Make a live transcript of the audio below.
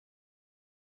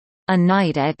A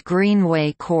Night at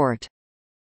Greenway Court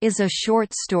is a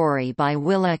short story by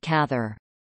Willa Cather.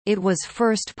 It was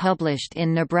first published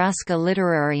in Nebraska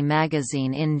Literary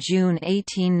Magazine in June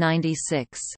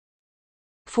 1896.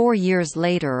 4 years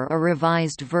later a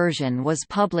revised version was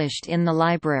published in the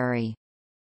library.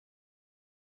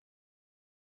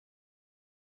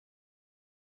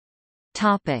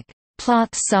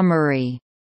 Plot summary.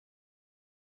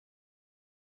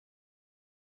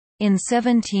 In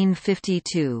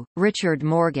 1752, Richard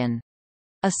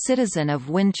Morgan—a citizen of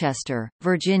Winchester,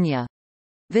 Virginia,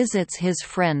 visits his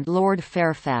friend Lord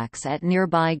Fairfax at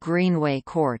nearby Greenway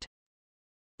Court.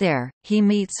 There, he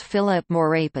meets Philip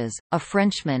Maurepas, a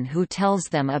Frenchman who tells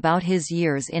them about his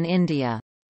years in India.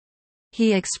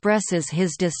 He expresses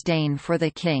his disdain for the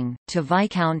king, to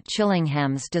Viscount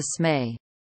Chillingham's dismay.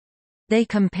 They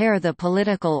compare the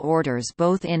political orders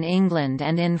both in England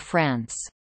and in France.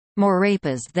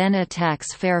 Maurepas then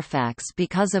attacks Fairfax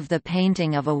because of the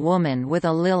painting of a woman with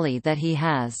a lily that he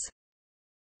has.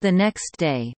 The next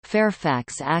day,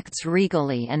 Fairfax acts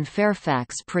regally and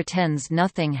Fairfax pretends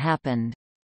nothing happened.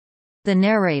 The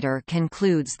narrator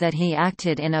concludes that he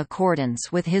acted in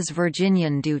accordance with his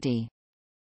Virginian duty.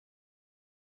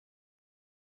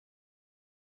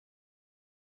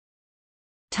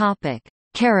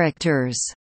 Characters.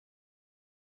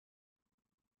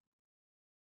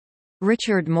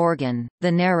 Richard Morgan,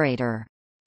 the narrator.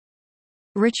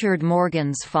 Richard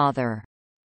Morgan's father.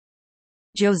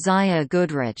 Josiah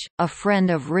Goodrich, a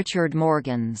friend of Richard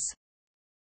Morgan's.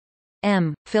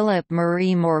 M. Philip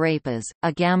Marie Maurepas,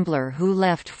 a gambler who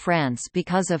left France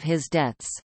because of his debts.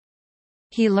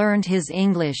 He learned his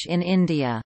English in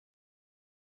India.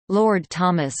 Lord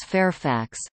Thomas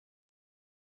Fairfax.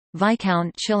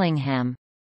 Viscount Chillingham.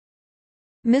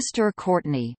 Mr.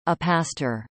 Courtney, a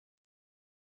pastor.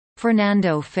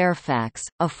 Fernando Fairfax,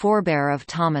 a forebear of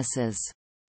Thomas's.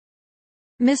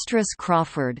 Mistress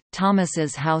Crawford,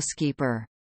 Thomas's housekeeper.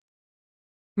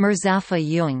 Murzapha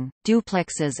Jung,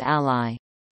 Duplex's ally.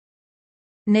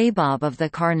 Nabob of the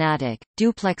Carnatic,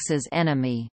 Duplex's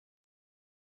enemy.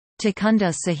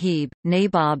 Takunda Sahib,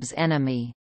 Nabob's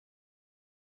enemy.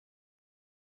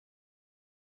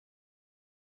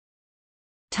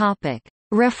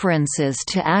 References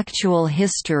to actual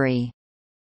history.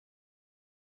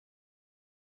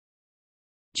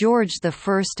 George I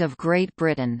of Great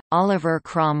Britain, Oliver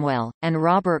Cromwell, and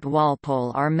Robert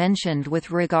Walpole are mentioned with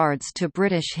regards to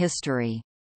British history.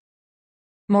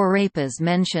 Maurepas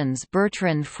mentions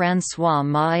Bertrand François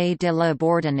Mahé de la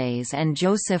Bourdonnais and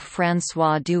Joseph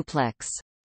François Duplex.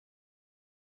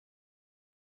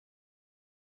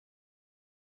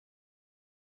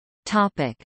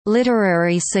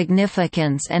 Literary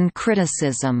significance and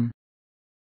criticism.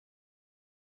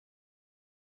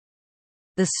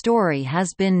 The story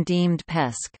has been deemed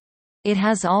pesque. It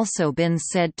has also been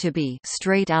said to be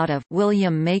straight out of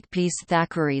William Makepeace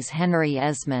Thackeray's Henry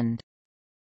Esmond.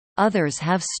 Others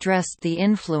have stressed the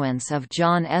influence of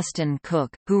John Easton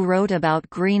Cook, who wrote about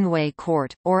Greenway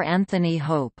Court, or Anthony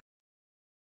Hope.